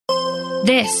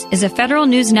This is a Federal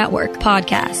News Network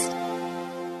podcast.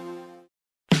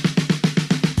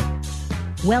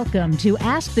 Welcome to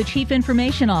Ask the Chief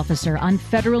Information Officer on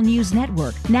Federal News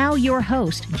Network. Now your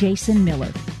host, Jason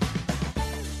Miller.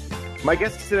 My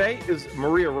guest today is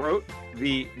Maria Roat,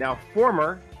 the now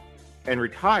former and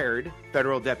retired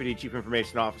Federal Deputy Chief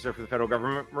Information Officer for the federal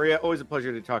government. Maria, always a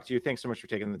pleasure to talk to you. Thanks so much for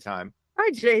taking the time. Hi,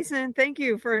 Jason. Thank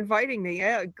you for inviting me.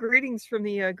 Greetings from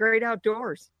the great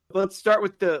outdoors. Let's start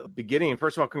with the beginning.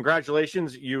 First of all,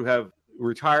 congratulations. You have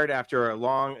retired after a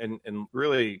long and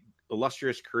really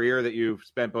illustrious career that you've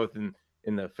spent both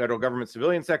in the federal government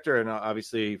civilian sector and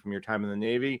obviously from your time in the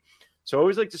Navy. So I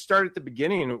always like to start at the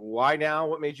beginning. Why now?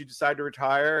 What made you decide to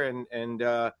retire? And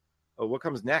what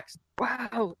comes next?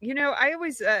 Wow. I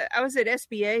was at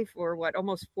SBA for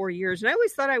almost 4 years. And I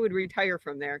always thought I would retire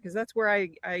from there because that's where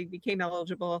I became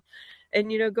eligible. And,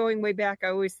 going way back, I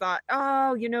always thought,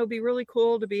 it'd be really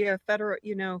cool to be a federal,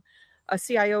 a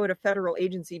CIO at a federal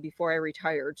agency before I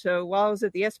retired. So while I was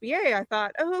at the SBA, I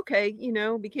thought,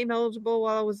 became eligible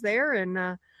while I was there.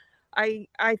 And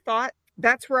I thought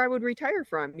that's where I would retire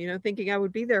from, thinking I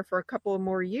would be there for a couple of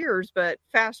more years. But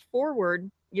fast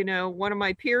forward, one of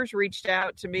my peers reached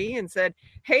out to me and said,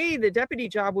 hey, the deputy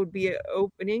job would be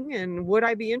opening and would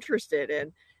I be interested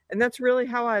in? And that's really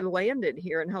how I landed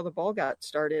here and how the ball got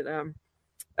started,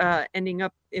 ending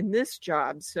up in this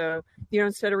job. So,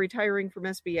 instead of retiring from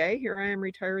SBA, here I am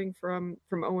retiring from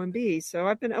OMB. So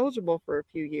I've been eligible for a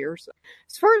few years.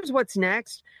 As far as what's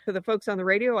next, for the folks on the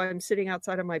radio, I'm sitting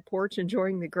outside of my porch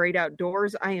enjoying the great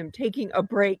outdoors. I am taking a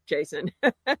break, Jason.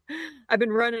 I've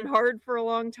been running hard for a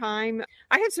long time.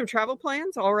 I have some travel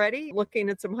plans already, looking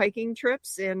at some hiking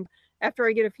trips. And after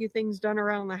I get a few things done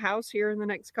around the house here in the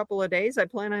next couple of days, I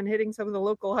plan on hitting some of the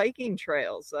local hiking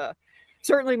trails.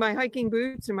 Certainly my hiking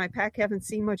boots and my pack haven't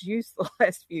seen much use the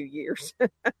last few years.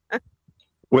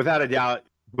 Without a doubt,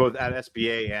 both at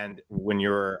SBA and when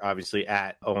you're obviously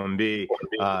at OMB,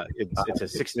 it's a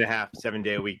 6.5, 7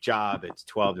 day a week job. It's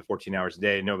 12 to 14 hours a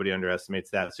day. Nobody underestimates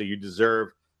that. So you deserve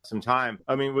some time.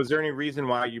 I mean, was there any reason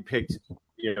why you picked,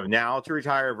 now to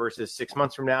retire versus 6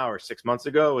 months from now or 6 months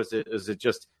ago? Is it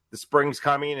just the spring's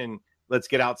coming and let's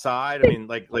get outside? I mean,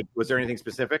 like, was there anything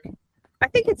specific? I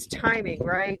think it's timing,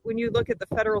 right? When you look at the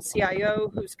federal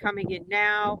CIO who's coming in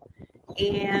now,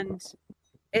 and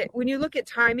when you look at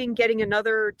timing, getting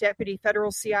another deputy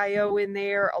federal CIO in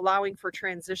there, allowing for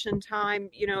transition time,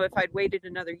 if I'd waited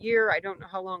another year, I don't know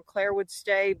how long Claire would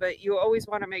stay, but you always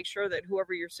want to make sure that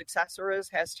whoever your successor is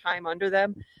has time under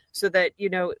them so that,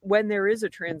 when there is a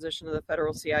transition of the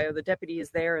federal CIO, the deputy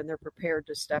is there and they're prepared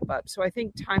to step up. So I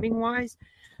think timing wise,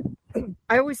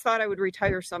 I always thought I would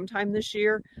retire sometime this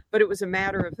year, but it was a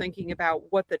matter of thinking about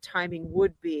what the timing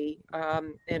would be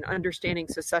and understanding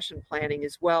succession planning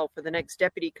as well for the next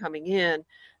deputy coming in,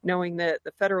 knowing that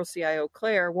the federal CIO,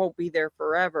 Claire, won't be there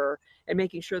forever and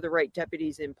making sure the right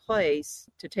deputy's in place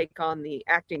to take on the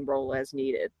acting role as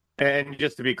needed. And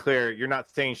just to be clear, you're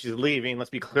not saying she's leaving. Let's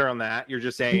be clear on that. You're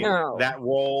just saying that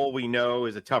role we know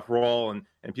is a tough role,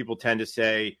 and people tend to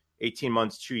say 18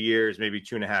 months, 2 years, maybe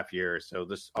 2.5 years. So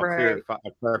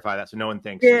I'll clarify that so no one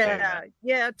thinks.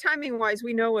 Yeah. Timing wise,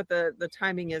 we know what the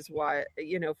timing is. Why,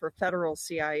 for federal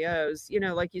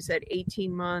CIOs, like you said,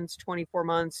 18 months, 24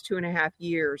 months, 2.5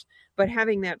 years. But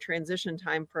having that transition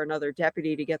time for another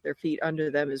deputy to get their feet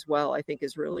under them as well, I think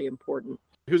is really important.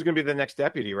 Who's going to be the next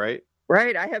deputy, right?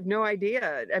 Right. I have no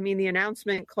idea. I mean, the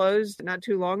announcement closed not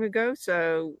too long ago.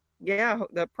 So, yeah,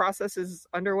 the process is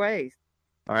underway.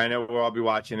 I know we'll all be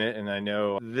watching it, and I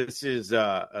know this is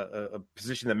a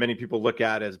position that many people look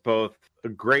at as both a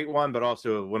great one, but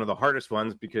also one of the hardest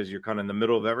ones because you're kind of in the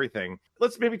middle of everything.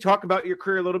 Let's maybe talk about your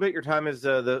career a little bit, your time as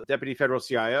the Deputy Federal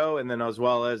CIO, and then as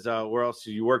well as where else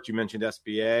you worked. You mentioned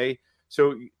SBA.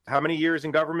 So how many years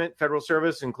in government, federal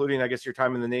service, including, I guess, your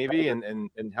time in the Navy, and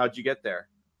how'd you get there?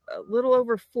 A little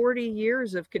over 40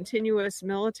 years of continuous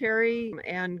military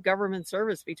and government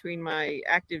service between my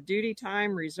active duty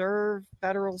time, reserve,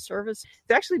 federal service.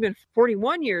 It's actually been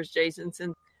 41 years, Jason,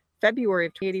 since February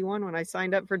of 1981 when I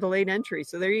signed up for delayed entry.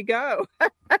 So there you go.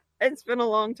 It's been a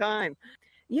long time.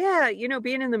 Yeah,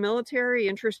 being in the military,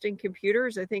 interesting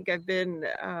computers. I think I've been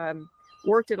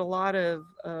worked at a lot of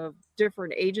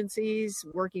different agencies,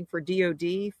 working for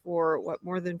DOD for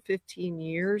more than 15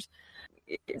 years.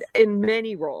 In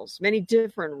many roles, many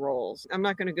different roles. I'm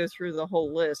not going to go through the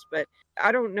whole list, but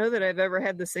I don't know that I've ever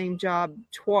had the same job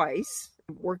twice,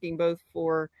 working both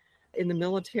in the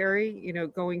military,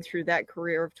 going through that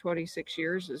career of 26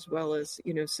 years, as well as,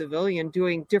 civilian,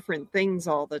 doing different things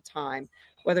all the time,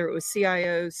 whether it was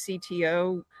CIO,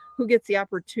 CTO, who gets the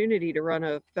opportunity to run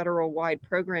a federal-wide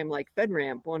program like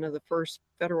FedRAMP, one of the first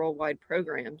federal-wide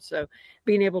programs. So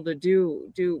being able to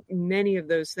do many of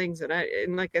those things,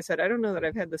 and like I said, I don't know that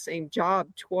I've had the same job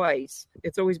twice.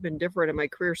 It's always been different, and my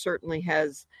career certainly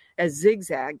has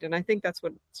zigzagged, and I think that's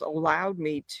what's allowed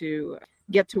me to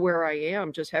get to where I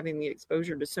am, just having the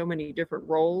exposure to so many different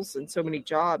roles and so many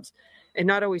jobs. And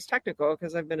not always technical,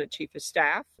 because I've been a chief of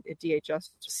staff at DHS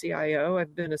CIO.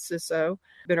 I've been a CISO,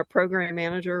 been a program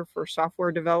manager for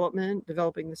software development,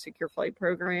 developing the Secure Flight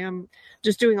program,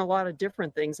 just doing a lot of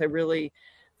different things I really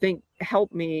think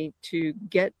helped me to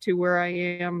get to where I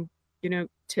am,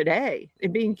 today,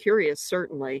 and being curious,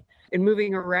 certainly, and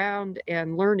moving around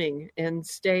and learning and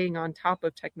staying on top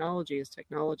of technology as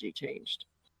technology changed.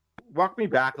 Walk me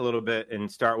back a little bit and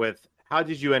start with, how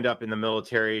did you end up in the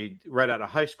military, right out of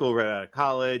high school, right out of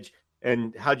college?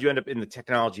 And how did you end up in the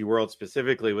technology world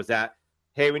specifically? Was that,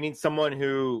 hey, we need someone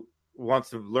who wants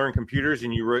to learn computers,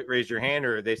 and you raised your hand,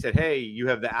 or they said, hey, you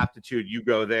have the aptitude, you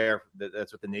go there?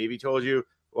 That's what the Navy told you?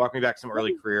 Walk me back some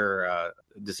early career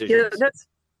decisions. Yeah,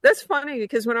 that's funny,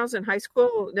 because when I was in high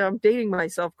school, now I'm dating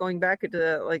myself, going back into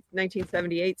like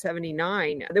 1978,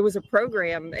 79, there was a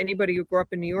program. Anybody who grew up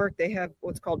in New York, they have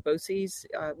what's called BOCES,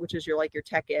 which is your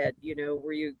tech ed,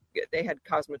 where they had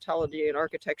cosmetology and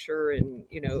architecture and,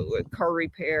 car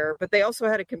repair, but they also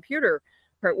had a computer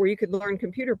part where you could learn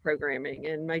computer programming.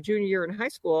 And my junior year in high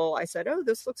school, I said, oh,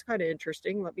 this looks kind of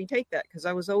interesting. Let me take that, because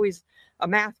I was always a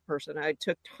math person. I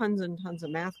took tons and tons of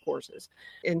math courses.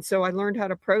 And so I learned how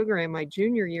to program my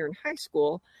junior year in high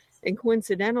school. And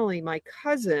coincidentally, my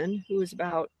cousin, who was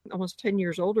about almost 10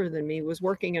 years older than me, was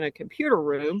working in a computer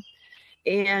room.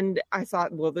 And I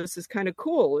thought, well, this is kind of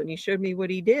cool. And he showed me what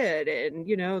he did. And,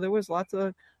 there was lots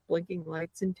of blinking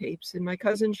lights and tapes. And my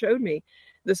cousin showed me,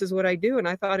 this is what I do. And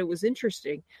I thought it was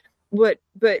interesting. But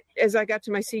as I got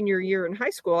to my senior year in high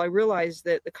school, I realized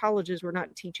that the colleges were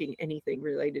not teaching anything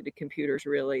related to computers,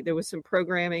 really. There was some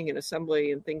programming and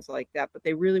assembly and things like that, but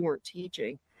they really weren't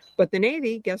teaching. But the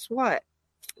Navy, guess what?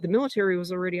 The military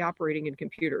was already operating in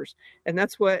computers. And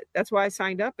that's why I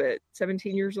signed up at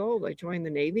 17 years old. I joined the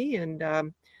Navy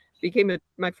and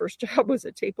my first job was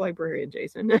a tape librarian,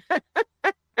 Jason.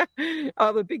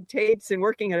 All the big tapes, and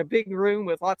working in a big room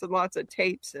with lots and lots of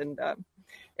tapes. And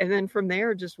then from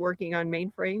there, just working on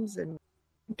mainframes and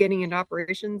getting into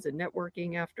operations and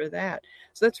networking after that.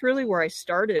 So that's really where I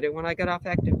started. And when I got off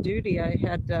active duty, I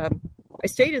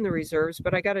stayed in the reserves,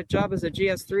 but I got a job as a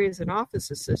GS3 as an office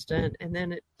assistant. And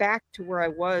then back to where I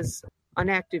was on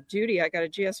active duty, I got a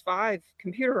GS5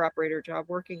 computer operator job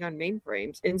working on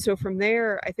mainframes. And so from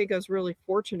there, I think I was really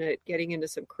fortunate getting into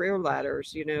some career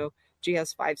ladders,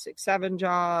 GS 567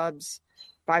 jobs,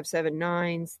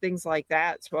 579s, things like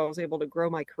that. So I was able to grow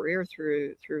my career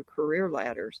through career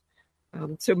ladders.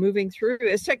 So moving through,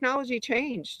 as technology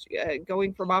changed,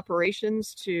 going from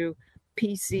operations to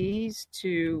PCs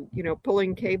to,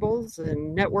 pulling cables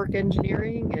and network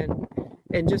engineering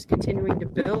and just continuing to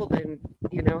build and,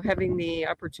 having the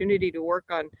opportunity to work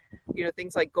on,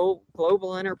 things like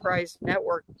global enterprise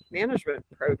network management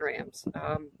programs,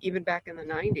 even back in the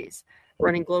 90s,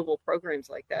 running global programs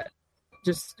like that,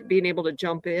 just being able to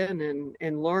jump in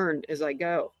and learn as I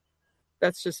go.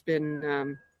 That's just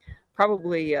been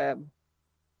probably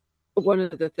one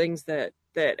of the things that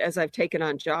as I've taken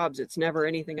on jobs, it's never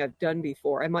anything I've done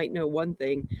before. I might know one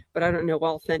thing, but I don't know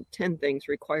all 10 things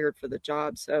required for the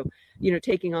job. So,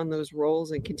 taking on those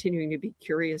roles and continuing to be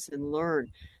curious and learn.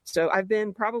 So I've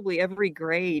been probably every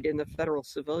grade in the federal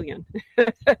civilian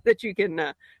that you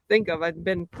can think of. I've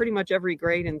been pretty much every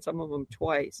grade, and some of them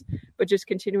twice, but just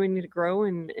continuing to grow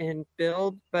and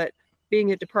build. But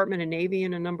being at Department of Navy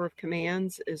in a number of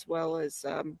commands, as well as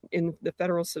in the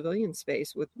federal civilian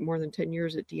space with more than 10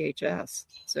 years at DHS.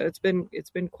 So it's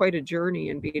been quite a journey,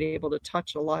 and being able to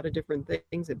touch a lot of different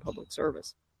things in public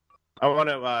service. I want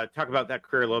to talk about that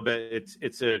career a little bit.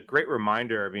 It's a great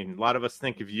reminder. I mean, a lot of us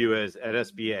think of you as at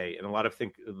SBA, and a lot of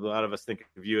us think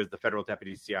of you as the federal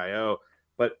deputy CIO.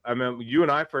 But I mean, you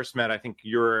and I first met, I think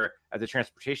you were at the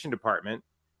transportation department,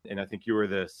 and I think you were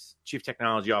the chief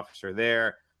technology officer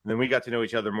there. And then we got to know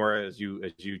each other more as you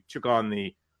took on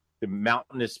the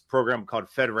mountainous program called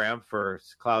FedRAMP for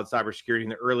cloud cybersecurity in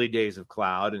the early days of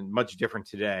cloud, and much different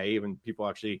today. Even people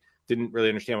actually didn't really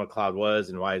understand what cloud was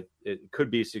and why it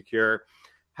could be secure.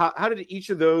 How did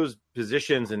each of those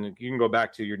positions, and you can go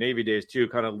back to your Navy days too,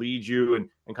 kind of lead you and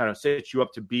kind of set you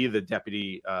up to be the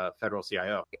deputy federal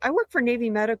CIO? I work for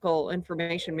Navy Medical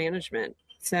Information Management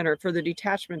Center for the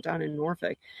detachment down in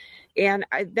Norfolk. And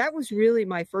that was really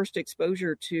my first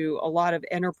exposure to a lot of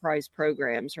enterprise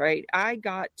programs, right? I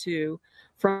got to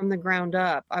from the ground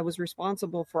up. I was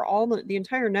responsible for all the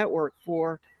entire network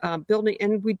for building,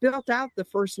 and we built out the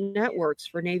first networks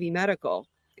for Navy Medical.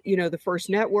 The first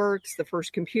networks, the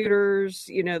first computers.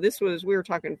 We were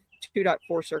talking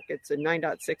 2.4 circuits and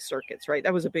 9.6 circuits, right?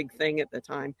 That was a big thing at the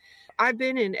time. I've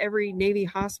been in every Navy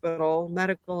hospital,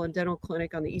 medical and dental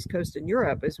clinic on the East Coast in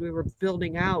Europe as we were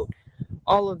building out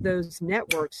all of those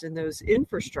networks and those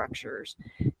infrastructures.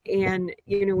 And,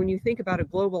 when you think about a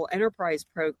global enterprise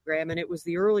program, and it was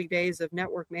the early days of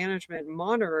network management and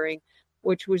monitoring,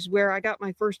 which was where I got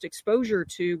my first exposure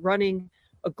to running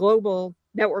a global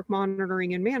network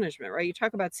monitoring and management, right? You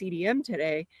talk about CDM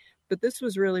today, but this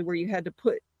was really where you had to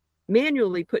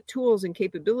manually put tools and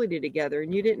capability together,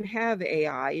 and you didn't have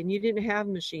AI and you didn't have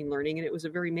machine learning, and it was a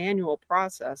very manual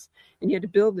process, and you had to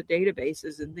build the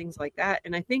databases and things like that.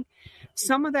 And I think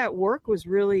some of that work was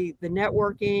really the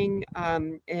networking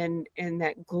and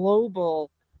that global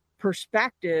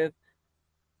perspective.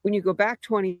 When you go back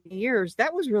 20 years,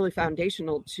 that was really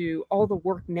foundational to all the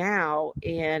work now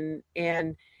and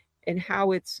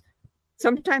how it's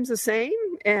sometimes the same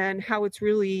and how it's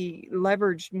really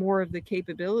leveraged more of the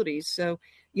capabilities. So,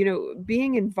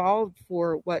 being involved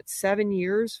for 7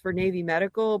 years for Navy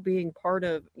Medical, being part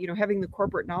of, having the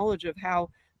corporate knowledge of how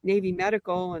Navy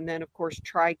Medical and then of course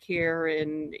TRICARE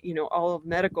and, all of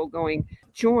medical going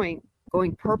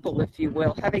purple, if you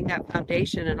will, having that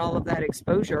foundation and all of that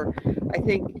exposure, I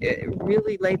think it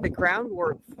really laid the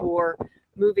groundwork for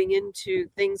moving into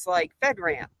things like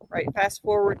FedRAMP, right? Fast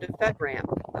forward to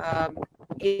FedRAMP,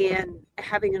 and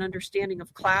having an understanding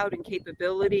of cloud and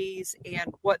capabilities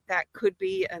and what that could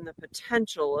be and the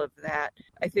potential of that.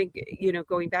 I think,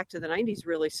 going back to the 90s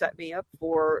really set me up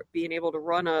for being able to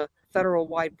run a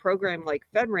federal-wide program like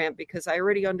FedRAMP because I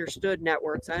already understood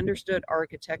networks, I understood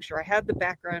architecture, I had the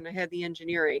background, I had the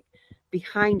engineering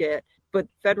behind it. But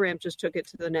FedRAMP just took it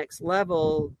to the next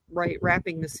level, right?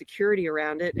 Wrapping the security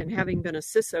around it and having been a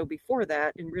CISO before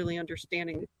that and really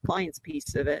understanding the compliance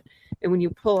piece of it. And when you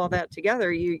pull all that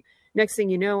together, next thing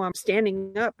you know, I'm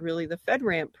standing up really the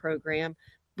FedRAMP program,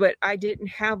 but I didn't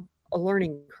have a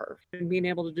learning curve and being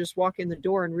able to just walk in the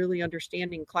door and really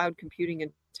understanding cloud computing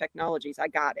and technologies. I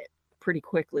got it pretty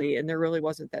quickly, and there really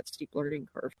wasn't that steep learning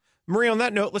curve. Maria, on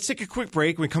that note, let's take a quick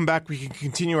break. When we come back, we can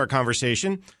continue our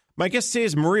conversation. My guest today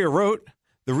is Maria Roat,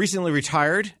 the recently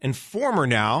retired and former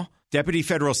now Deputy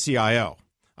Federal CIO.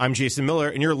 I'm Jason Miller,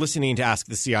 and you're listening to Ask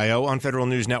the CIO on Federal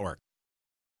News Network.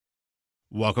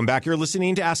 Welcome back. You're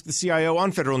listening to Ask the CIO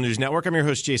on Federal News Network. I'm your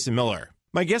host, Jason Miller.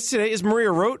 My guest today is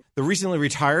Maria Roat, the recently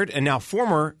retired and now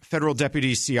former Federal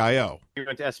Deputy CIO. You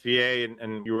went to SBA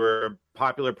and you were a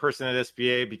popular person at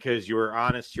SBA because you were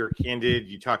honest, you're candid,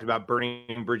 you talked about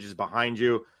burning bridges behind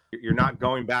you. You're not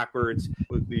going backwards.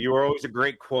 You were always a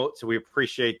great quote, so we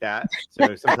appreciate that.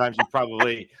 So sometimes you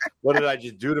probably, what did I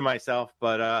just do to myself?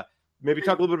 But maybe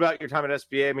talk a little bit about your time at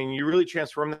SBA. I mean, you really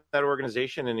transformed that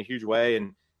organization in a huge way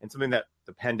and something that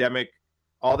the pandemic,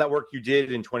 all that work you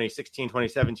did in 2016,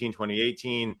 2017,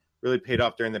 2018 really paid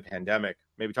off during the pandemic.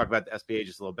 Maybe talk about the SBA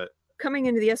just a little bit. Coming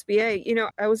into the SBA,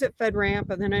 I was at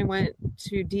FedRAMP and then I went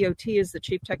to DOT as the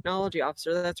Chief Technology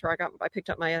Officer. That's where I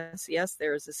picked up my SCS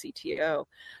there as the CTO.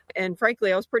 And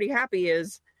frankly, I was pretty happy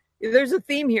there's a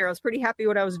theme here. I was pretty happy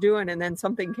what I was doing. And then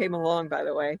something came along, by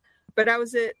the way. But I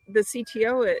was at the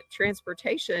CTO at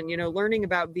transportation, learning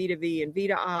about V2V and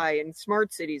V2I and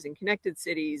smart cities and connected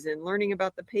cities and learning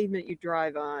about the pavement you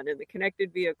drive on and the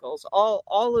connected vehicles, all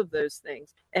of those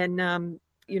things. And,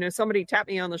 somebody tapped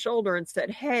me on the shoulder and said,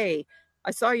 "Hey,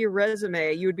 I saw your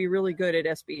resume. You would be really good at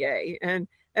SBA." And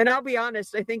I'll be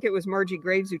honest, I think it was Margie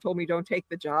Graves who told me don't take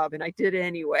the job, and I did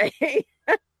anyway.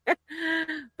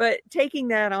 But taking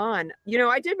that on,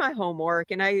 I did my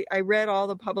homework and I read all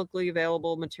the publicly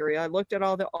available material. I looked at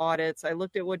all the audits. I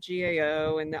looked at what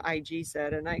GAO and the IG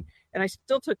said, and I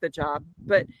still took the job.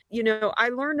 But, I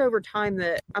learned over time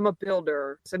that I'm a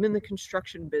builder. So I'm in the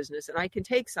construction business and I can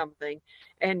take something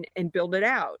and build it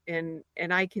out. And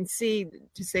I can see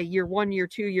to say year 1, year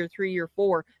 2, year 3, year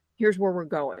 4, here's where we're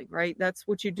going, right? That's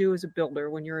what you do as a builder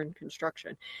when you're in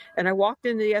construction. And I walked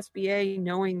into the SBA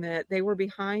knowing that they were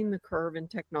behind the curve in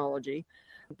technology,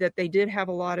 that they did have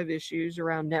a lot of issues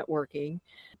around networking,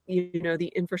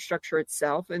 the infrastructure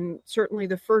itself. And certainly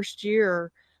the first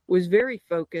year was very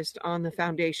focused on the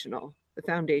foundational,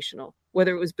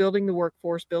 whether it was building the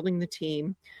workforce, building the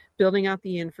team, building out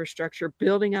the infrastructure,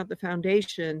 building out the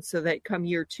foundation so that come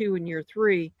year 2 and year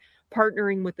 3,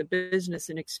 partnering with the business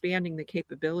and expanding the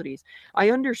capabilities. I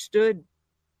understood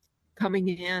coming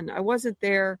in. I wasn't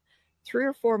there 3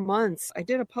 or 4 months. I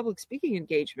did a public speaking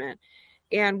engagement.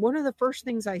 And one of the first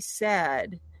things I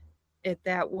said at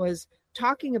that was,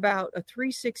 talking about a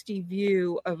 360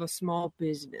 view of a small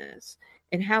business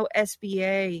and how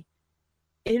SBA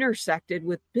intersected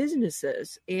with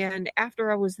businesses. And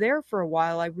after I was there for a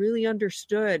while, I really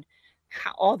understood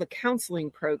how, all the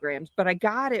counseling programs, but I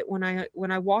got it when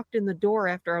I walked in the door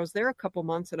after I was there a couple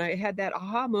months, and I had that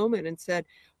aha moment and said,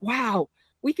 wow,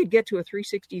 we could get to a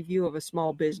 360 view of a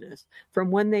small business from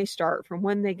when they start, from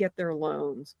when they get their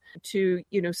loans to,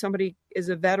 somebody is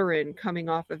a veteran coming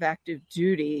off of active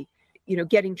duty,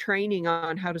 getting training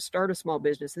on how to start a small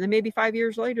business. And then maybe 5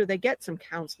 years later, they get some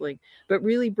counseling, but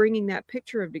really bringing that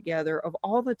picture together of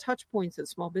all the touch points that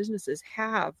small businesses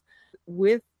have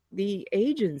with the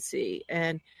agency.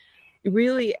 And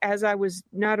really, as I was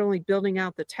not only building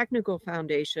out the technical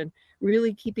foundation,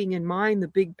 really keeping in mind the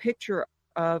big picture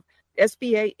of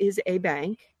SBA is a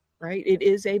bank, right? It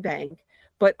is a bank,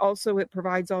 but also it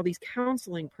provides all these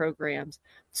counseling programs.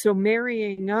 So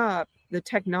marrying up the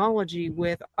technology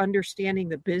with understanding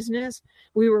the business,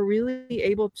 we were really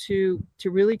able to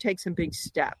really take some big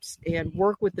steps and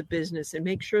work with the business and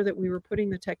make sure that we were putting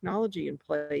the technology in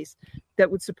place that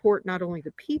would support not only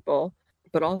the people,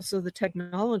 but also the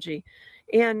technology.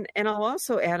 And I'll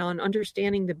also add on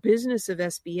understanding the business of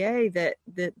SBA,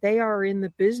 that they are in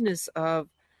the business of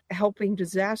helping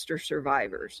disaster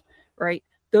survivors, right?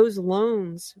 Those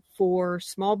loans for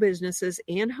small businesses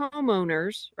and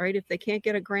homeowners, right? If they can't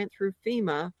get a grant through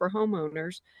FEMA for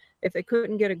homeowners, if they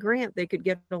couldn't get a grant, they could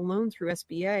get a loan through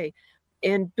SBA,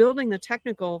 and building the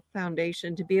technical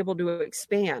foundation to be able to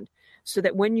expand so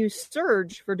that when you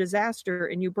surge for disaster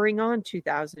and you bring on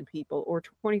 2,000 people or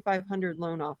 2,500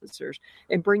 loan officers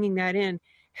and bringing that in,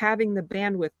 having the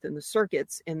bandwidth and the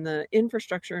circuits and the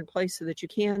infrastructure in place so that you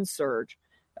can surge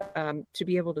to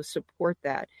be able to support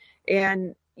that.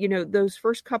 And those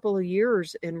first couple of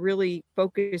years and really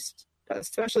focused,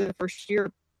 especially the first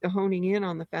year, honing in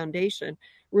on the foundation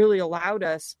really allowed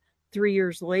us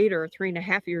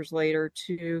 3.5 years later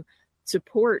to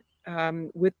support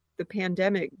with the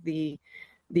pandemic, the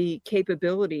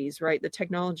capabilities, right? The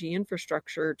technology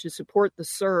infrastructure to support the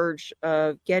surge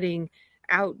of getting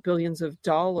out billions of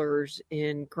dollars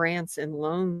in grants and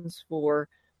loans for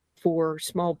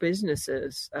small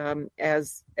businesses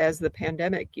as the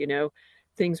pandemic,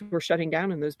 things were shutting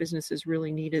down and those businesses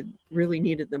really needed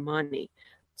the money.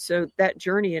 So that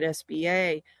journey at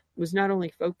SBA was not only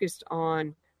focused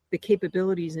on the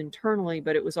capabilities internally,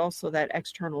 but it was also that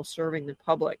external serving the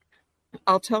public.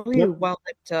 I'll tell you, while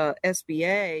at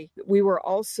SBA, we were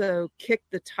also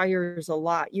kicked the tires a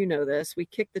lot. You know this. We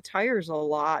kicked the tires a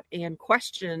lot and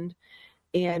questioned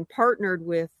and partnered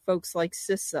with folks like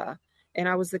CISA. And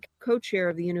I was the co-chair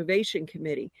of the innovation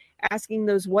committee, asking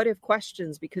those what if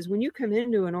questions, because when you come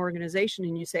into an organization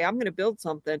and you say, I'm going to build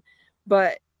something,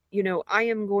 but I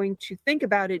am going to think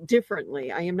about it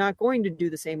differently. I am not going to do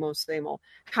the same old.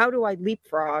 How do I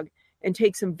leapfrog and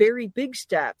take some very big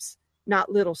steps,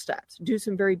 not little steps, do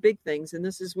some very big things? And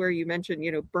this is where you mentioned,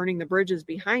 burning the bridges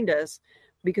behind us,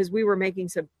 because we were making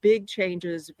some big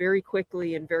changes very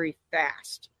quickly and very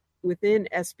fast within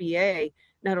SBA,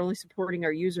 not only supporting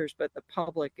our users, but the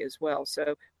public as well.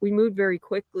 So we moved very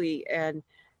quickly, and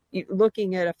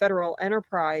looking at a federal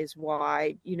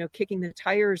enterprise-wide, kicking the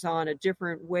tires on a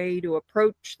different way to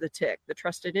approach the TIC, the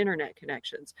Trusted Internet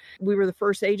Connections. We were the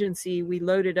first agency, we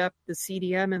loaded up the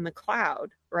CDM in the cloud,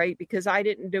 right? Because I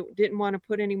didn't want to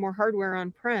put any more hardware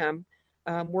on-prem,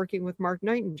 working with Mark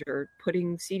Nightinger,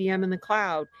 putting CDM in the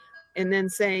cloud, and then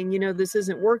saying, this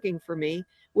isn't working for me.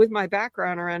 With my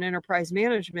background around enterprise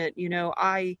management,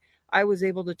 I was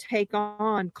able to take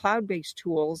on cloud-based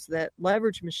tools that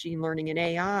leverage machine learning and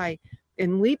AI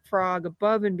and leapfrog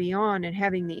above and beyond, and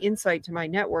having the insight to my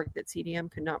network that CDM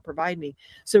could not provide me.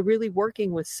 So really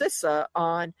working with CISA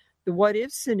on the what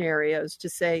if scenarios to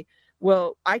say,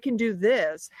 well, I can do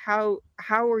this. How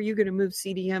are you going to move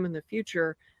CDM in the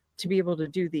future to be able to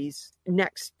do these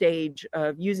next stage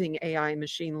of using AI and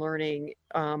machine learning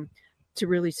to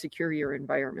really secure your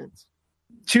environments?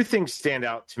 Two things stand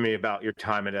out to me about your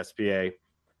time at SBA.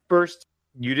 First,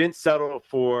 you didn't settle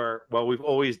for, well, we've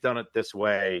always done it this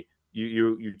way.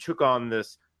 You took on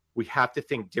this, we have to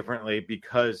think differently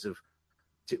because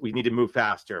we need to move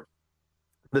faster.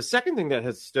 The second thing that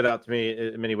has stood out to me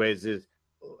in many ways is,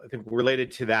 I think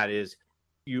related to that, is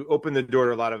you opened the door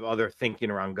to a lot of other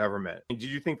thinking around government. Did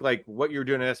you think like what you were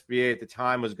doing at SBA at the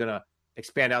time was going to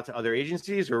expand out to other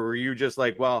agencies, or were you just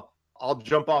like, well, I'll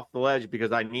jump off the ledge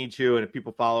because I need to, and if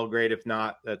people follow, great. If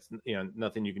not, that's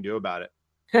nothing you can do about it?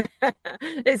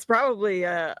 It's probably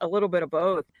a little bit of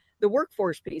both. the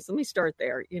workforce piece, let me start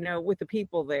there, with the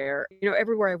people there.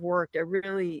 Everywhere I've worked, I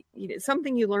really,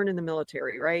 something you learn in the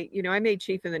military, right? I made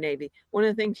chief in the Navy. One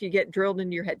of the things you get drilled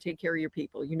into your head, take care of your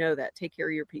people. Take care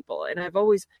of your people. And I've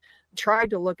always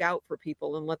tried to look out for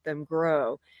people and let them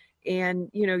grow. And,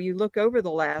 you look over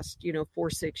the last,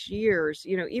 4-6 years,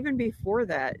 even before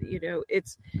that,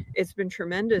 it's been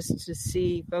tremendous to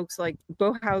see folks like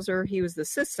Bo Hauser. He was the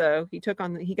CISO.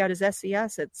 He got his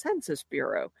SES at Census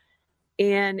Bureau.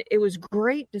 And it was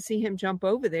great to see him jump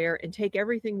over there and take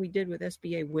everything we did with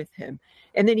SBA with him.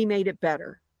 And then he made it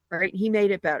better, right? He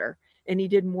made it better. And he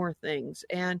did more things.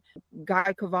 And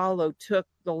Guy Cavallo took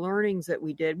the learnings that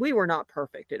we did. We were not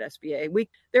perfect at SBA.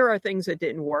 There are things that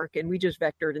didn't work, and we just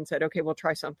vectored and said, okay, we'll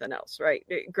try something else, right?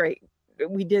 Great.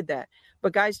 We did that.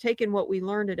 But Guy's taken what we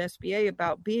learned at SBA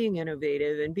about being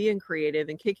innovative and being creative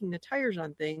and kicking the tires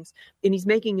on things, and he's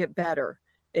making it better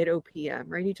at OPM,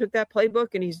 right? He took that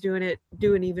playbook and he's doing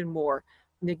even more.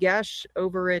 Nagesh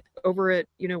over at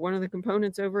one of the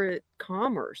components over at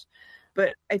Commerce.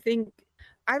 But I think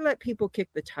I let people kick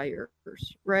the tires,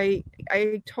 right?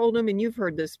 I told them, and you've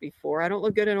heard this before, I don't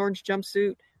look good in an orange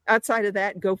jumpsuit. Outside of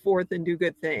that, go forth and do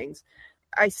good things.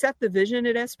 I set the vision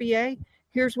at SBA.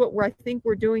 Here's what I think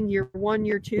we're doing year 1,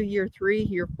 year 2, year 3,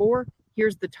 year 4.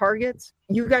 Here's the targets.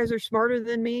 You guys are smarter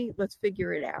than me. Let's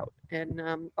figure it out. And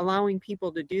allowing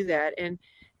people to do that and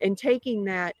taking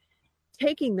that,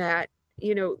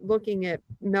 looking at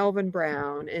Melvin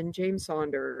Brown and James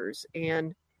Saunders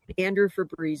and Andrew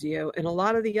Fabrizio and a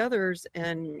lot of the others,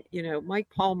 and Mike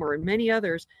Palmer and many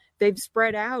others, they've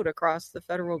spread out across the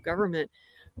federal government.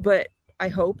 But I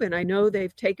hope, and I know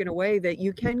they've taken away that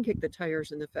you can kick the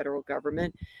tires in the federal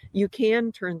government. You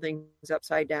can turn things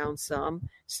upside down some,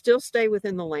 still stay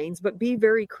within the lanes, but be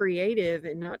very creative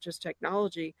in not just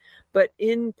technology, but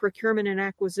in procurement and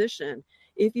acquisition.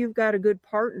 If you've got a good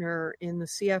partner in the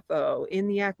CFO, in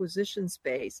the acquisition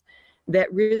space,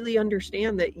 that really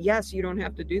understand that, yes, you don't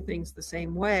have to do things the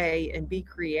same way, and be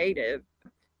creative.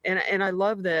 And I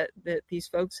love that these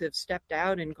folks have stepped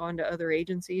out and gone to other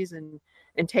agencies and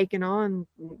taken on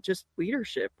just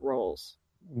leadership roles.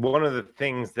 One of the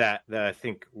things that I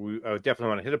think I would definitely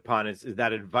want to hit upon is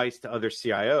that advice to other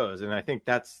CIOs. And I think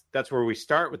that's where we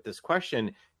start with this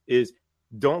question is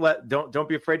don't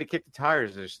be afraid to kick the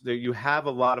tires. You have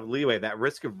a lot of leeway. That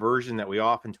risk aversion that we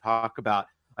often talk about,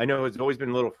 I know it's always been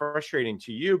a little frustrating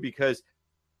to you because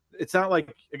it's not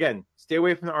like, again, stay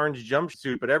away from the orange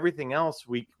jumpsuit, but everything else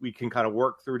we can kind of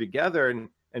work through together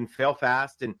and fail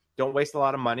fast and don't waste a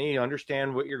lot of money.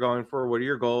 Understand what you're going for. What are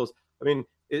your goals? I mean,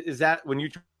 is that when you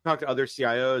talk to other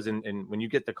CIOs and when you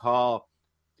get the call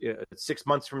 6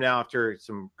 months from now after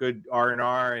some good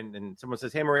R&R and someone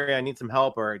says, hey, Maria, I need some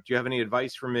help, or do you have any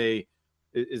advice for me?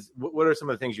 What are some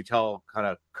of the things you tell kind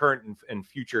of current and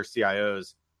future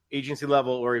CIOs, agency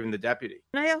level or even the deputy?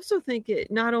 And I also think it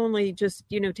not only just,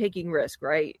 taking risk,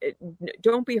 right?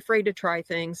 Don't be afraid to try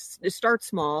things. Start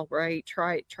small, right?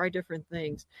 Try different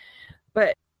things.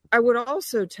 But I would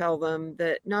also tell them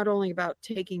that not only about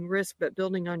taking risk, but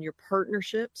building on your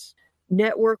partnerships,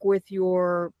 network with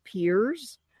your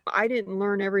peers. I didn't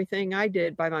learn everything I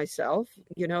did by myself.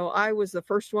 I was the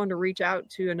first one to reach out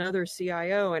to another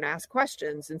CIO and ask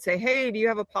questions and say, hey, do you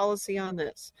have a policy on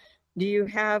this?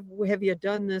 Have you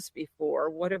done this before?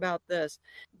 What about this?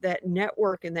 That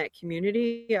network and that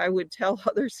community, I would tell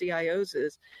other CIOs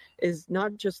is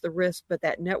not just the risk, but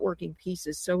that networking piece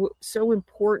is so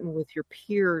important with your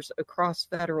peers across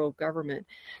federal government.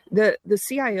 The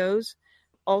CIOs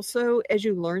also, as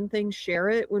you learn things, share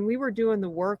it. When we were doing the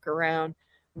work around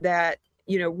that,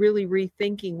 really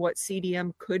rethinking what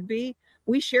CDM could be,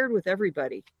 we shared with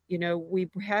everybody. We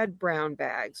had brown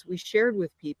bags, we shared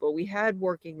with people, we had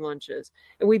working lunches,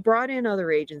 and we brought in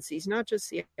other agencies, not just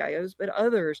CIOs, but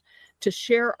others to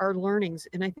share our learnings.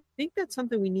 And I think that's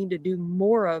something we need to do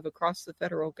more of across the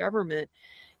federal government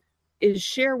is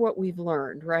share what we've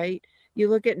learned, right? You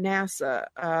look at NASA,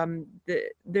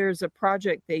 there's a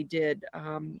project they did,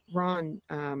 Ron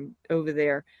over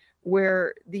there,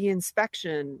 where the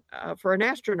inspection for an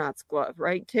astronaut's glove,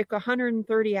 right, took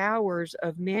 130 hours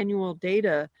of manual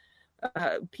data,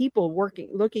 people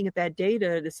looking at that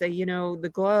data to say,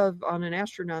 the glove on an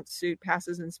astronaut's suit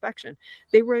passes inspection.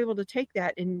 They were able to take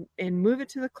that and move it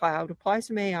to the cloud, apply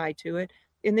some AI to it,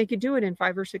 and they could do it in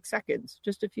 5 or 6 seconds,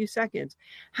 just a few seconds.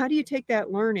 How do you take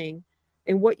that learning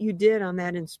and what you did on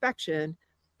that inspection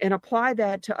and apply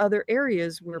that to other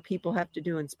areas where people have to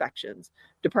do inspections?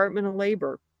 Department of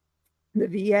Labor, the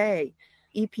VA,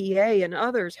 EPA and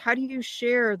others, how do you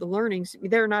share the learnings?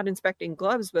 They're not inspecting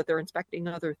gloves, but they're inspecting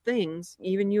other things,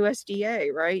 even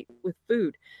USDA, right, with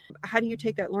food. How do you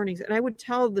take that learnings? And I would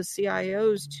tell the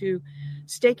CIOs to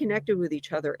stay connected with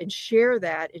each other and share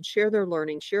that and share their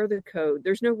learning, share the code.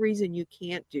 There's no reason you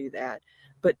can't do that,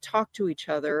 but talk to each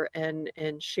other and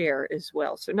share as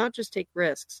well. So not just take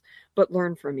risks, but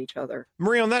learn from each other.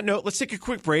 Maria, on that note, let's take a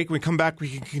quick break. When we come back, we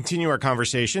can continue our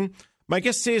conversation. My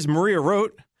guest today is Maria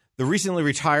Roat, the recently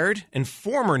retired and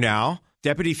former now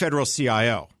Deputy Federal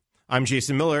CIO. I'm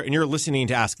Jason Miller, and you're listening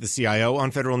to Ask the CIO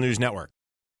on Federal News Network.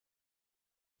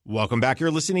 Welcome back.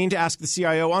 You're listening to Ask the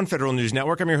CIO on Federal News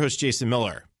Network. I'm your host, Jason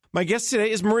Miller. My guest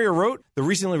today is Maria Roat, the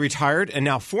recently retired and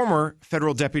now former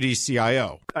Federal Deputy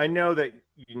CIO. I know that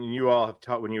you all have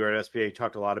talked, when you were at SBA,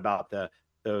 talked a lot about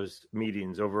those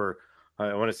meetings over,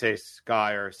 I want to say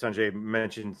Sky or Sanjay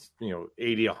mentioned,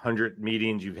 80, 100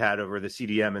 meetings you've had over the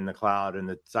CDM in the cloud and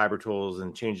the cyber tools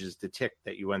and changes to TIC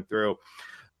that you went through.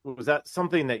 Was that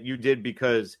something that you did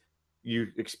because you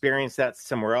experienced that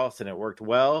somewhere else and it worked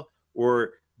well?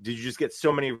 Or did you just get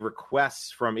so many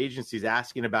requests from agencies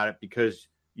asking about it because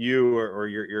you or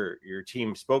your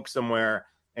team spoke somewhere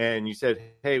and you said,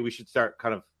 hey, we should start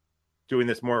kind of doing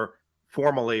this more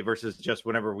formally versus just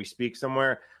whenever we speak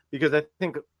somewhere? Because I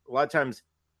think a lot of times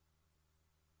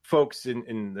folks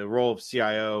in the role of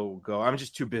CIO go, I'm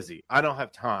just too busy. I don't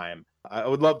have time. I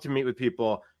would love to meet with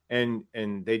people. And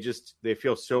they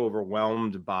feel so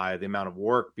overwhelmed by the amount of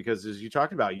work because, as you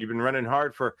talked about, you've been running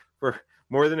hard for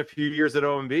more than a few years at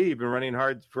OMB. You've been running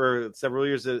hard for several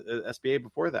years at SBA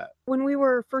before that. When we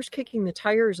were first kicking the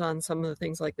tires on some of the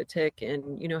things like the TIC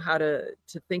and, how to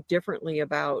think differently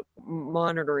about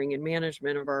monitoring and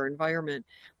management of our environment,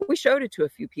 we showed it to a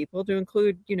few people, to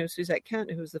include, Suzette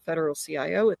Kent, who was the federal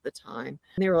CIO at the time.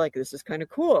 And they were like, this is kind of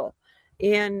cool.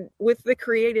 And with the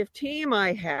creative team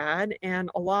I had, and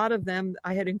a lot of them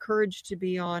I had encouraged to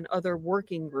be on other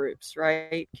working groups,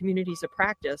 right? Communities of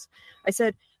practice. I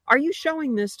said, are you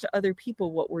showing this to other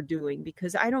people what we're doing?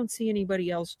 Because I don't see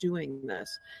anybody else doing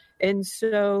this. And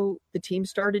so the team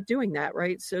started doing that,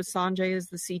 right? So Sanjay is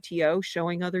the CTO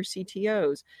showing other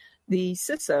CTOs, the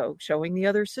CISO showing the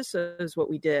other CISOs what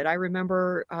we did. I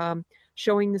remember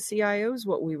showing the CIOs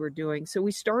what we were doing. So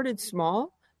we started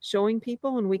small, showing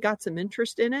people, and we got some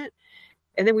interest in it.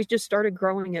 And then we just started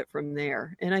growing it from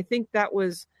there. And I think that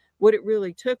was what it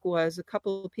really took, was a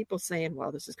couple of people saying,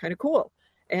 wow, this is kind of cool.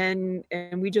 And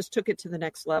we just took it to the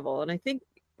next level. And I think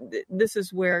this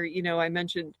is where, I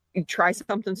mentioned, you try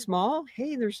something small.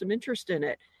 Hey, there's some interest in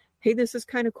it. Hey, this is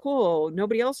kind of cool.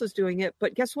 Nobody else is doing it.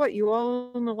 But guess what? You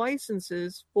own the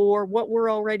licenses for what we're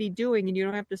already doing, and you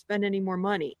don't have to spend any more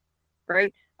money,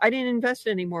 right? I didn't invest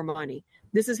any more money.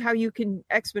 This is how you can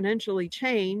exponentially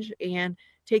change and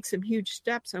take some huge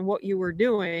steps on what you were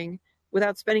doing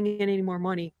without spending any more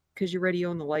money, because you already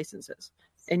own the licenses.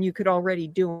 And you could already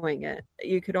doing it.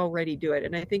 You could already do it.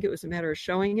 And I think it was a matter of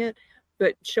showing it,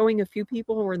 but showing a few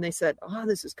people when they said, oh,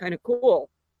 this is kind of cool.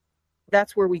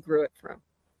 That's where we grew it from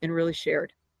and really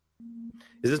shared.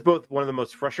 Is this both one of the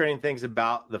most frustrating things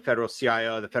about the federal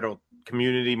CIO, the federal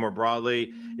community more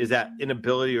broadly, is that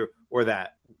inability or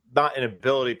that, not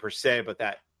inability per se, but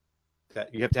that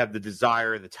you have to have the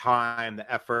desire, the time, the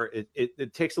effort.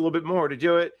 It takes a little bit more to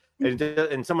do it.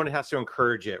 And someone has to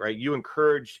encourage it, right? You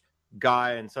encourage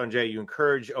Guy and Sanjay, you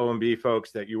encourage OMB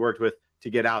folks that you worked with to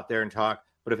get out there and talk.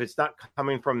 But if it's not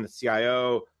coming from the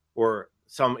CIO or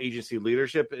some agency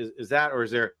leadership, is that, or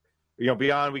is there,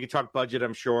 beyond, we can talk budget,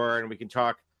 I'm sure, and we can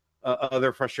talk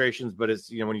other frustrations, but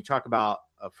as when you talk about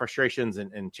frustrations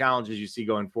and challenges you see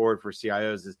going forward for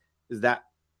CIOs, is that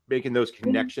making those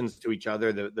connections to each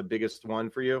other the biggest one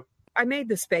for you? I made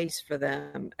the space for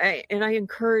them, and I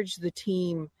encouraged the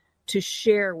team to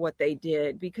share what they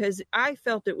did, because I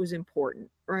felt it was important,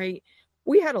 right?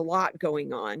 We had a lot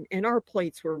going on and our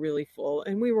plates were really full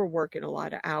and we were working a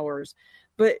lot of hours,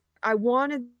 but I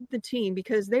wanted the team,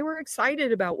 because they were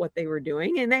excited about what they were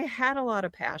doing and they had a lot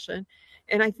of passion.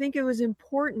 And I think it was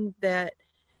important that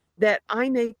I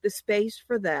make the space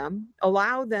for them,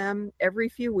 allow them every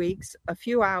few weeks, a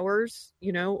few hours,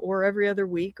 or every other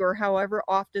week, or however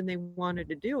often they wanted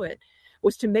to do it,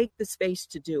 was to make the space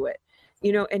to do it.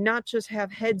 And not just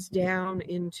have heads down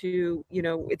into,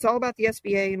 it's all about the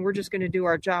SBA and we're just going to do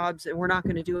our jobs and we're not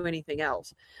going to do anything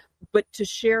else, but to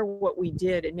share what we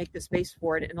did and make the space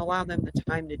for it and allow them the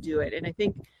time to do it. And I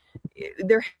think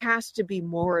there has to be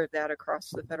more of that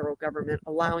across the federal government,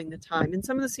 allowing the time. And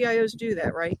some of the CIOs do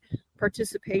that, right?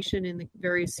 participation in the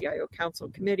various CIO council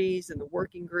committees and the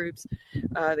working groups,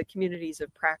 the communities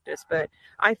of practice. But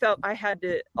I felt I had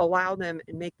to allow them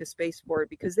and make the space for it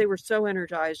because they were so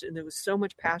energized and there was so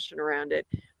much passion around it.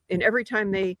 And every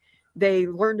time they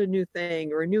learned a new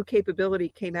thing or a new capability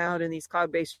came out in these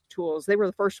cloud-based tools, they were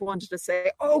the first ones to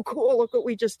say, oh, cool, look what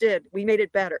we just did. We made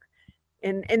it better.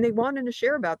 And they wanted to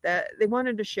share about that. They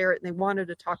wanted to share it and they wanted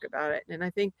to talk about it. And I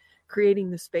think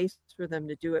creating the space for them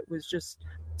to do it was just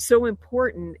so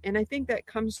important. And I think that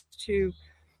comes to,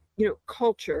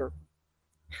 culture,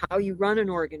 how you run an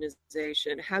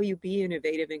organization, how you be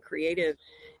innovative and creative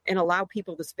and allow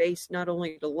people the space not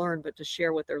only to learn, but to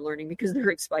share what they're learning because they're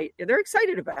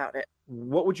excited about it.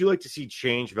 What would you like to see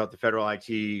change about the federal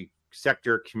IT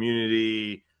sector,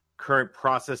 community, current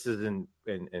processes and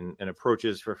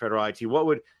approaches for federal IT? What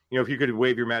would, if you could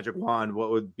wave your magic wand,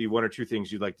 what would be one or two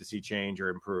things you'd like to see change or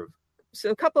improve? So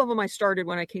a couple of them I started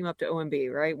when I came up to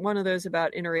OMB, right? One of those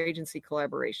about interagency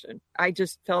collaboration. I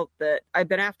just felt that I've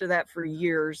been after that for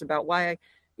years about why,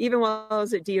 even while I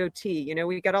was at DOT,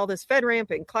 we got all this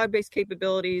FedRAMP and cloud-based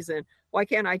capabilities, and why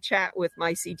can't I chat with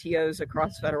my CTOs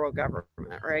across federal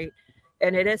government, right?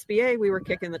 And at SBA, we were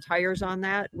kicking the tires on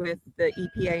that with the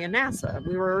EPA and NASA.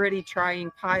 We were already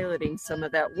piloting some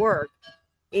of that work.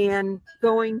 And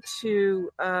going to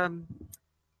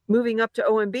moving up to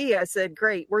OMB, I said,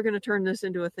 great, we're going to turn this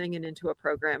into a thing and into a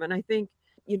program. And I think,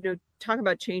 talk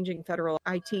about changing federal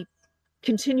IT,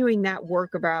 continuing that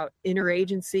work about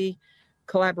interagency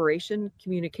collaboration,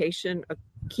 communication,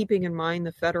 keeping in mind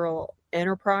the federal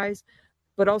enterprise,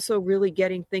 but also really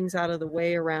getting things out of the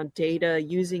way around data,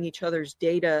 using each other's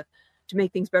data to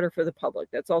make things better for the public.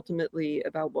 That's ultimately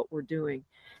about what we're doing.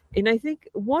 And I think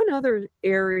one other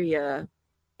area,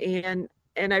 and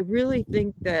I really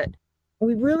think that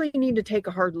we really need to take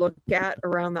a hard look at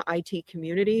around the IT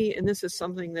community. And this is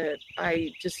something that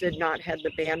I just had not had the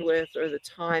bandwidth or the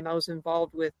time. I was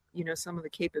involved with, some of the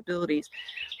capabilities.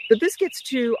 But this gets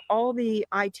to all the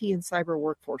IT and cyber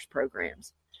workforce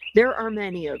programs. There are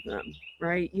many of them,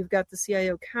 right? You've got the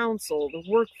CIO Council, the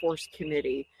Workforce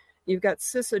Committee. You've got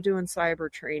CISA doing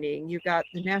cyber training. You've got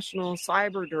the National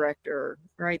Cyber Director,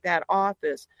 right? That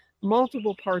office.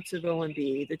 Multiple parts of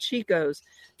OMB, the CHICOs,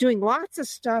 doing lots of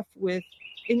stuff with,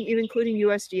 including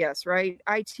USDS, right?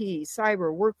 IT,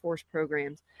 cyber, workforce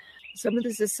programs. Some of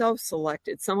this is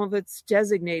self-selected. Some of it's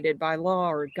designated by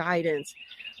law or guidance.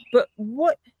 But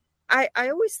what I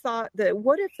always thought that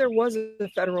what if there was a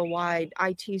federal-wide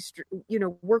IT,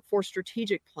 workforce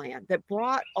strategic plan that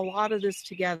brought a lot of this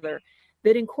together,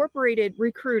 that incorporated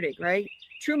recruiting, right?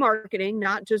 True marketing,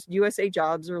 not just USA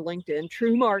Jobs or LinkedIn,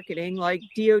 true marketing like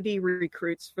DoD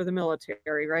recruits for the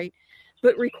military, right?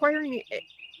 But looking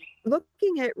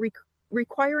at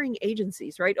requiring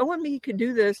agencies, right? OMB could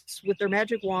do this with their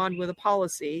magic wand with a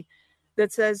policy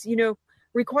that says,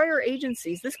 require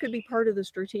agencies. This could be part of the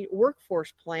strategic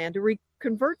workforce plan to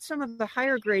convert some of the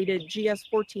higher graded GS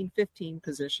 14, 15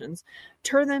 positions,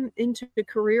 turn them into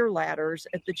career ladders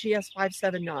at the GS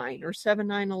 579 or 7,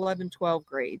 9, 11, 12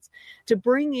 grades, to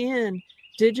bring in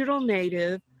digital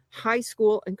native high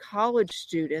school and college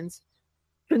students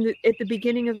at the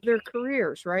beginning of their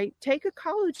careers, right? Take a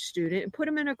college student and put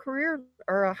them in a career,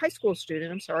 or a high school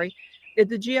student, at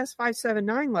the GS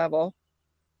 579 level.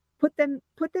 Put them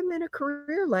in a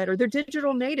career ladder. They're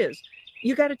digital natives.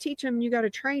 You got to teach them, you got to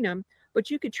train them,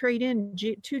 but you could trade in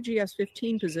 2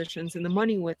 GS-15 positions and the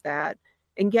money with that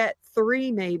and get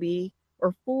 3 maybe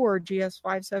or 4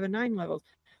 GS-579 levels.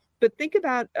 But think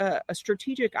about a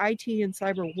strategic IT and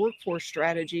cyber workforce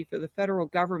strategy for the federal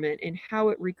government and how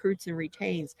it recruits and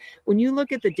retains. When you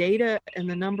look at the data and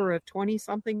the number of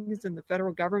 20-somethings in the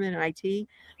federal government and IT,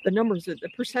 the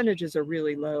percentages are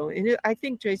really low. And I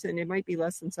think, Jason, it might be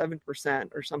less than 7%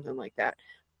 or something like that.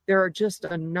 There are just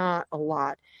not a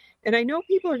lot. And I know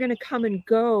people are going to come and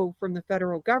go from the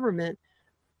federal government,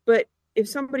 but if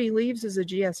somebody leaves as a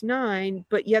GS-9,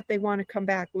 but yet they want to come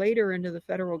back later into the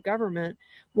federal government,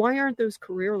 why aren't those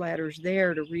career ladders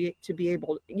there to be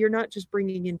able? You're not just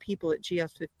bringing in people at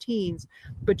GS-15s,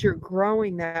 but you're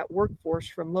growing that workforce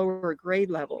from lower grade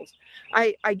levels.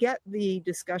 I get the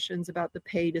discussions about the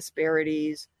pay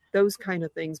disparities, those kind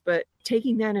of things, but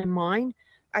taking that in mind,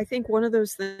 I think one of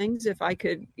those things, if I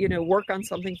could, work on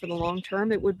something for the long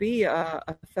term, it would be a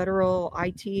federal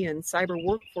IT and cyber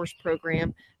workforce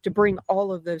program to bring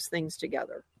all of those things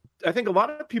together. I think a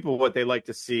lot of people, what they like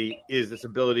to see is this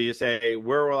ability to say,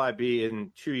 where will I be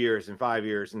in 2 years, in 5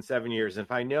 years, in 7 years? And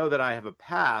if I know that I have a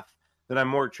path, then I'm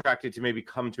more attracted to maybe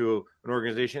come to an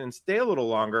organization and stay a little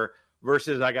longer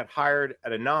versus I got hired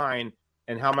at a 9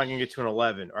 and how am I going to get to an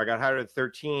 11? Or I got hired at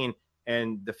 13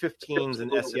 and the 15s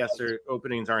and SES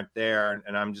openings aren't there,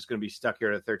 and I'm just going to be stuck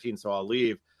here at 13, so I'll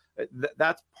leave.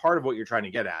 That's part of what you're trying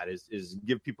to get at is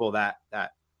give people that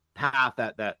path,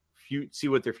 see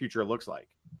what their future looks like.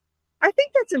 I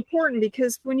think that's important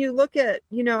because when you look at,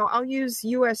 I'll use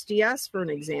USDS for an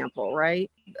example, right?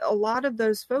 A lot of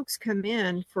those folks come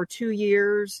in for 2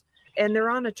 years and they're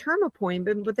on a term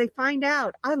appointment, but they find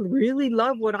out, I really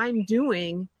love what I'm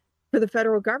doing for the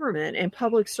federal government and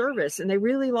public service, and they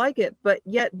really like it, but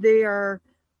yet they are,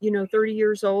 30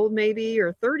 years old maybe,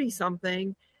 or 30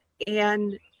 something,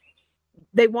 and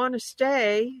they want to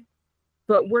stay,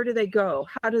 but where do they go?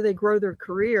 How do they grow their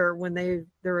career when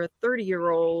they're a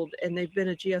 30-year-old and they've been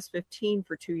a GS-15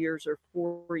 for 2 years or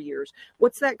 4 years?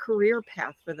 What's that career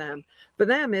path for them? For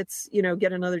them, it's,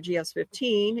 get another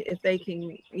GS-15 if they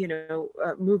can,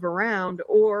 move around,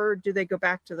 or do they go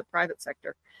back to the private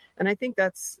sector? And I think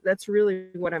that's really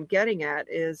what I'm getting at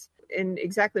is in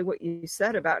exactly what you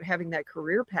said about having that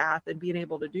career path and being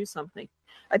able to do something.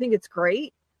 I think it's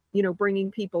great,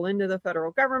 bringing people into the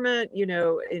federal government,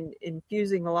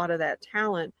 infusing a lot of that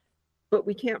talent. But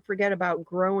we can't forget about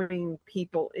growing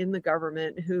people in the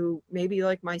government who maybe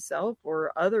like myself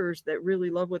or others that really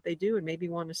love what they do and maybe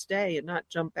want to stay and not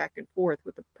jump back and forth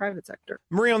with the private sector.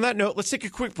 Maria, on that note, let's take a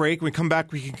quick break. When we come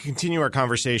back, we can continue our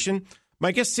conversation.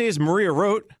 My guest today is Maria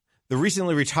Roat, the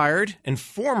recently retired and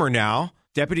former now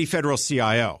Deputy Federal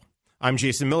CIO. I'm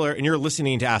Jason Miller, and you're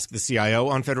listening to Ask the CIO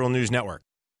on Federal News Network.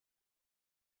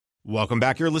 Welcome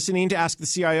back. You're listening to Ask the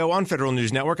CIO on Federal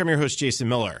News Network. I'm your host, Jason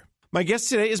Miller. My guest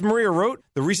today is Maria Roat,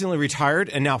 the recently retired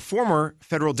and now former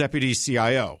federal deputy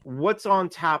CIO. What's on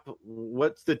tap?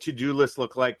 What's the to-do list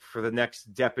look like for the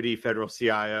next deputy federal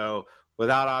CIO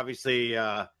without obviously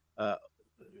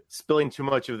spilling too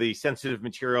much of the sensitive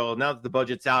material? Now that the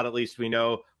budget's out, at least we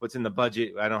know what's in the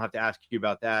budget. I don't have to ask you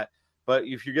about that. But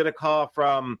if you're going to call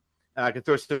from, I could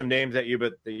throw some names at you,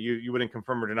 but you wouldn't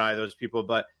confirm or deny those people.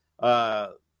 But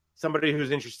somebody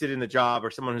who's interested in the job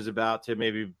or someone who's about to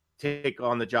maybe take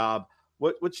on the job,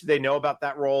 what should they know about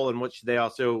that role, and what should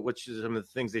some of the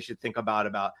things they should think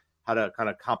about how to kind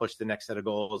of accomplish the next set of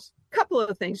goals? Couple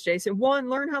of things, Jason. One,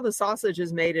 learn how the sausage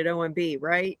is made at OMB,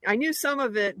 right? I knew some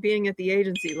of it being at the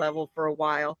agency level for a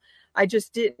while. I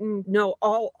just didn't know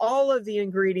all of the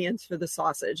ingredients for the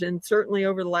sausage. And certainly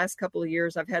over the last couple of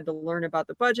years, I've had to learn about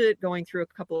the budget, going through a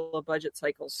couple of budget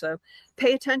cycles. So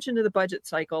pay attention to the budget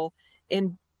cycle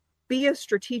and be a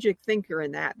strategic thinker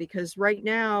in that, because right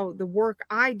now the work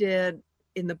I did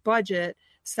in the budget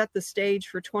set the stage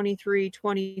for 23,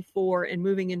 24, and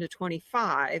moving into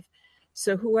 25.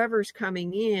 So whoever's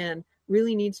coming in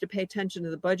really needs to pay attention to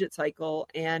the budget cycle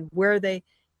and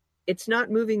it's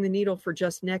not moving the needle for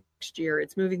just next year.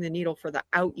 It's moving the needle for the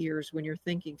out years when you're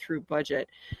thinking through budget.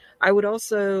 I would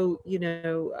also,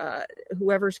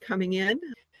 whoever's coming in,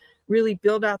 really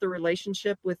build out the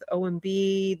relationship with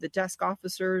OMB, the desk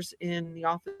officers in the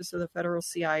Office of the Federal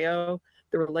CIO,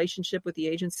 the relationship with the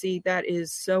agency. That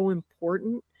is so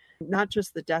important, not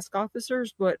just the desk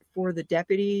officers, but for the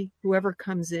deputy, whoever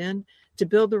comes in, to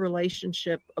build the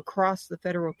relationship across the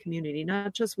federal community,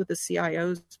 not just with the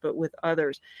CIOs, but with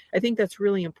others. I think that's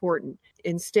really important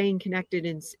in staying connected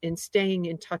and staying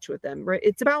in touch with them, right?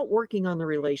 It's about working on the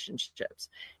relationships.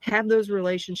 Have those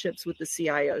relationships with the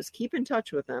CIOs. Keep in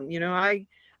touch with them.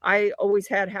 I always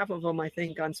had half of them, I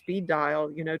think, on speed dial,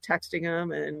 texting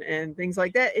them and things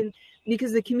like that. And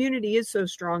because the community is so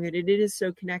strong and it is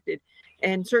so connected.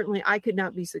 And certainly I could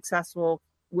not be successful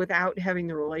without having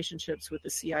the relationships with the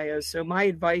CIOs. So my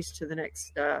advice to the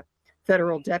next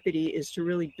federal deputy is to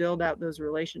really build out those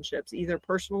relationships, either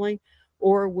personally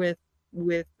or with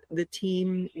the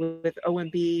team, with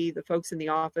OMB, the folks in the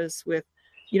office, with,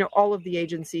 all of the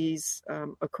agencies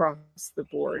across the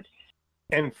board.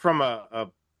 And from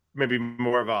a maybe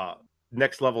more of a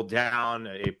next level down,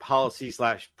 a policy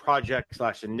 /project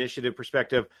 /initiative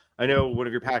perspective, I know one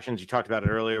of your passions, you talked about it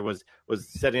earlier, was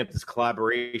setting up this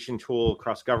collaboration tool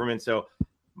across government. So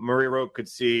Maria Roat could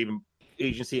see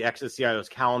agency X's CIO's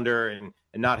calendar and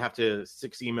not have to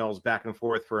 6 emails back and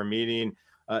forth for a meeting.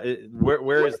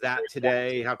 Where is that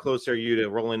today? How close are you to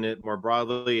rolling it more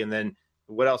broadly? And then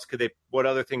what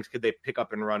other things could they pick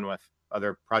up and run with,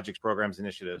 other projects, programs,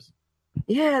 initiatives?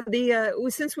 Yeah,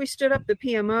 since we stood up the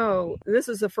PMO, this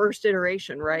is the first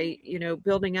iteration, right?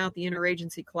 Building out the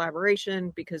interagency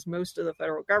collaboration, because most of the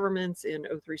federal government's in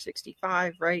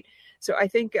O365, right? So I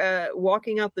think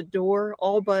walking out the door,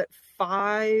 all but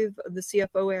 5 of the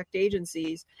CFO Act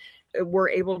agencies were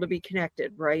able to be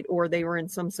connected, right? Or they were in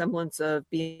some semblance of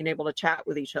being able to chat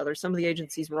with each other. Some of the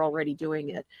agencies were already doing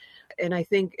it. And I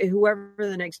think whoever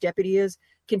the next deputy is,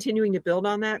 continuing to build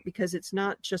on that, because it's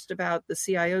not just about the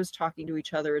CIOs talking to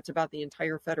each other, it's about the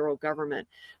entire federal government.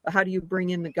 How do you bring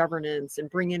in the governance and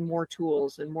bring in more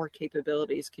tools and more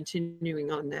capabilities,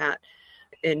 continuing on that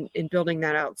and building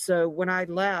that out. So when I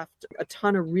left, a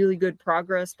ton of really good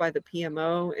progress by the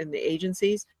PMO and the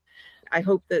agencies. I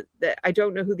hope that I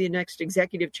don't know who the next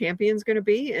executive champion is going to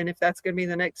be, and if that's going to be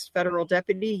the next federal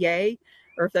deputy, yay,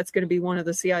 or if that's going to be one of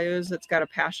the CIOs that's got a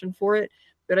passion for it.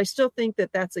 But I still think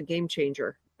that that's a game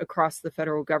changer across the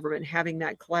federal government, having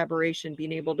that collaboration,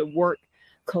 being able to work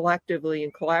collectively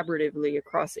and collaboratively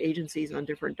across agencies on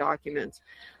different documents.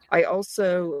 I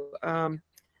also,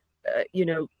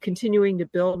 continuing to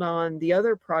build on the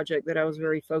other project that I was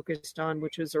very focused on,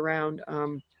 which was around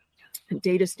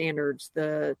data standards,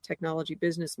 the technology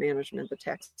business management, the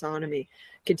taxonomy,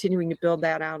 continuing to build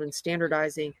that out and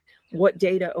standardizing what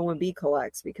data OMB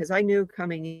collects, because I knew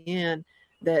coming in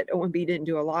that OMB didn't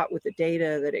do a lot with the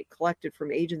data that it collected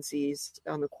from agencies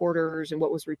on the quarters and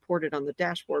what was reported on the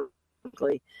dashboard,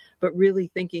 but really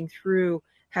thinking through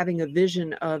having a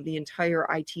vision of the entire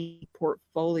IT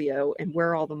portfolio and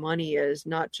where all the money is,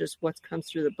 not just what comes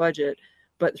through the budget,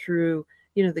 but through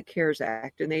the CARES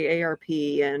Act and the ARP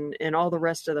and all the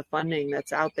rest of the funding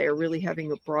that's out there, really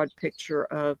having a broad picture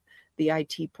of the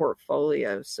IT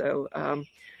portfolio. So,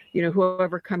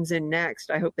 whoever comes in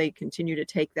next, I hope they continue to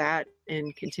take that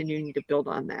and continuing to build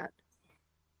on that.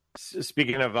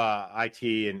 Speaking of IT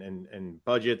and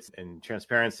budgets and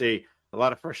transparency, a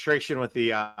lot of frustration with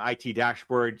the IT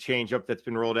dashboard change up that's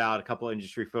been rolled out. A couple of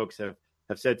industry folks have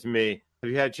said to me, have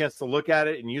you had a chance to look at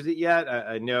it and use it yet?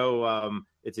 I know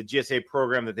it's a GSA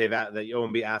program that that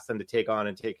OMB asked them to take on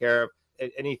and take care of.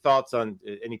 Any thoughts on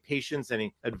any patience,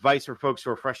 any advice for folks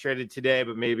who are frustrated today,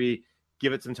 but maybe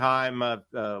give it some time,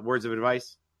 words of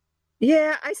advice?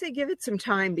 Yeah, I say give it some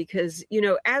time because,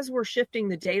 as we're shifting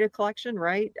the data collection,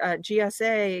 right,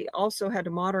 GSA also had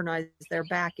to modernize their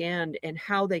back end and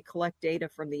how they collect data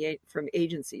from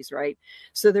agencies, right?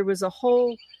 So there was a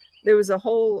whole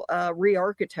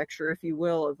re-architecture, if you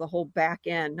will, of the whole back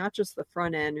end, not just the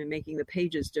front end and making the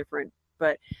pages different,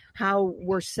 but how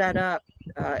we're set up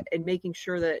and making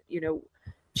sure that,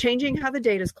 changing how the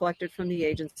data is collected from the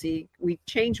agency. We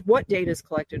changed what data is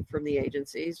collected from the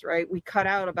agencies, right? We cut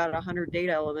out about 100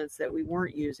 data elements that we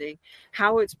weren't using,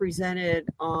 how it's presented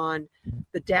on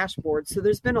the dashboard. So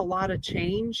there's been a lot of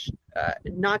change,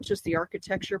 not just the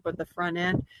architecture, but the front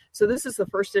end. So this is the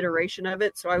first iteration of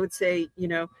it. So I would say,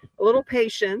 a little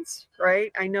patience,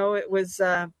 right? I know it was,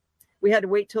 we had to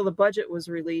wait till the budget was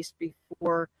released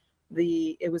before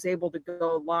it was able to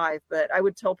go live, but I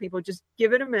would tell people just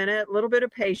give it a minute, a little bit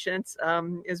of patience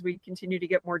as we continue to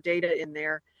get more data in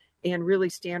there and really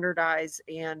standardize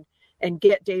and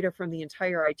get data from the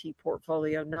entire IT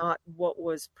portfolio, not what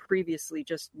was previously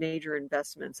just major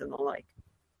investments and the like.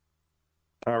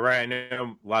 All right. I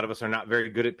know a lot of us are not very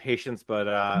good at patience, but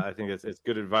I think it's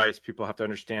good advice. People have to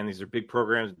understand these are big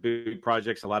programs, big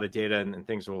projects, a lot of data, and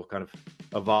things will kind of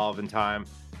evolve in time,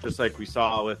 just like we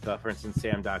saw with, for instance,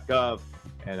 SAM.gov,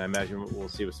 and I imagine we'll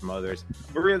see with some others.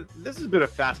 Maria, this has been a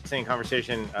fascinating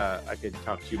conversation. I could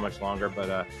talk to you much longer, but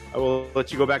I will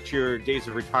let you go back to your days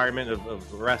of retirement,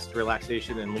 of rest,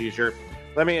 relaxation, and leisure.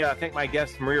 Let me thank my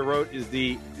guest. Maria Roat is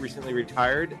the recently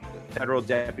retired Federal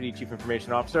Deputy Chief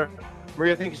Information Officer.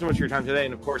 Maria, thank you so much for your time today.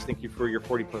 And of course, thank you for your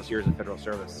 40-plus years of federal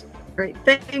service. Great.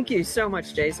 Thank you so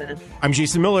much, Jason. I'm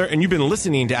Jason Miller, and you've been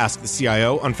listening to Ask the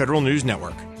CIO on Federal News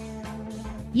Network.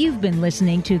 You've been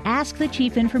listening to Ask the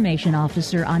Chief Information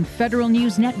Officer on Federal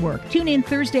News Network. Tune in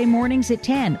Thursday mornings at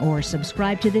 10 or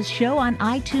subscribe to this show on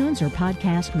iTunes or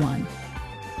Podcast One.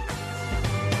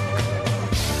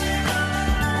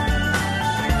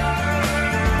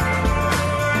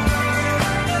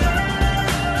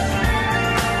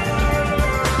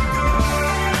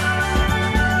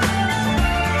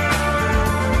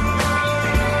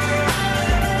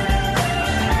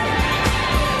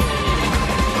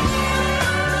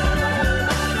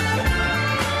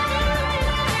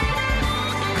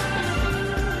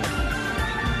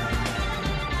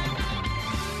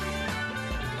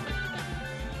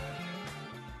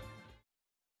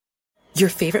 Your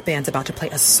favorite band's about to play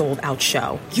a sold-out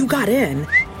show. You got in.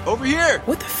 Over here.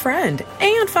 With a friend.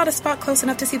 And found a spot close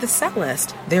enough to see the set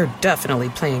list. They're definitely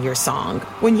playing your song.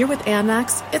 When you're with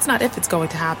Amex, it's not if it's going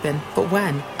to happen, but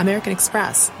when. American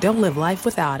Express. Don't live life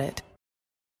without it.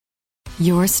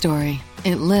 Your story.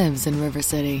 It lives in River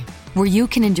City, where you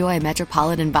can enjoy a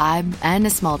metropolitan vibe and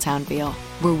a small town feel,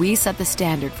 where we set the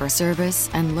standard for service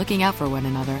and looking out for one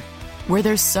another. where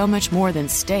there's so much more than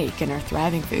steak in our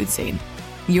thriving food scene.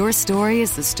 Your story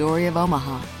is the story of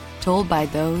Omaha, told by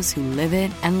those who live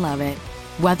it and love it.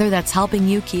 Whether that's helping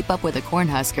you keep up with the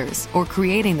Cornhuskers or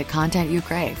creating the content you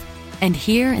crave. And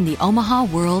here in the Omaha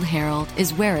World Herald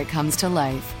is where it comes to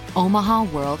life. Omaha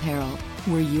World Herald,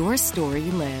 where your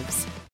story lives.